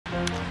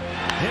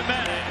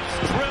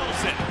Jiménez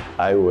drills it.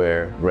 I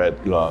wear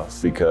red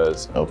gloves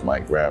because of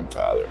my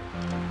grandfather.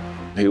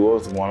 He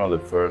was one of the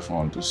first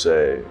ones to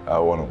say, I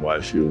want to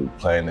watch you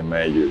play in the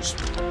majors.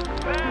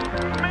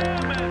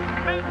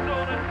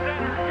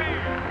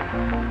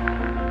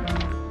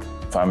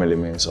 Family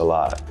means a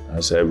lot.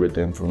 That's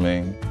everything for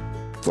me.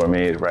 For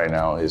me right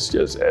now, it's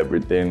just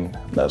everything.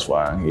 That's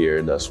why I'm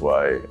here. That's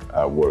why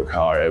I work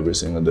hard every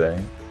single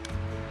day.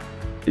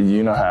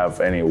 You don't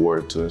have any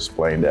word to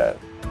explain that.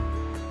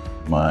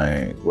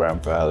 My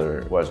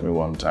grandfather watched me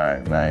one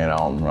time and I hit a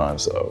home run,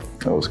 so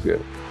that was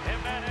good.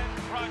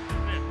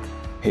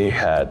 He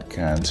had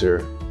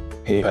cancer.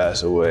 He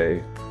passed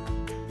away.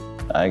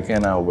 I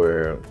cannot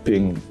wear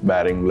pink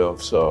batting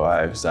gloves, so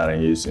I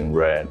started using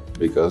red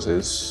because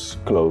it's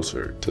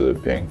closer to the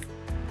pink.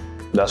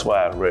 That's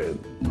why I read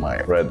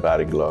my red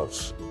batting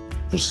gloves.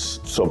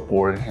 Just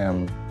supporting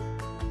him.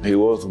 He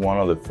was one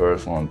of the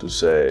first ones to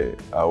say,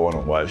 I want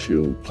to watch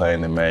you play in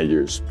the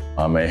majors.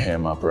 I made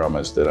him a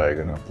promise that I'm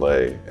gonna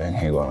play and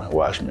he's gonna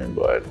watch me,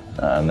 but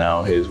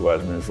now he's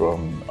watching me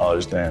from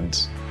other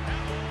stands.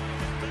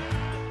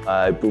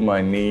 I put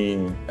my knee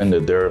in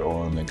the dirt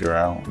on the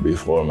ground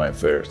before my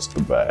first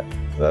bat.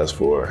 That's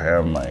for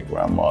him, my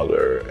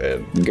grandmother,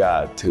 and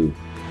God too.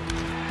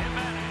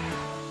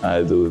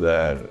 I do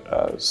that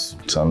as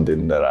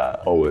something that I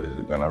always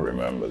gonna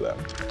remember them.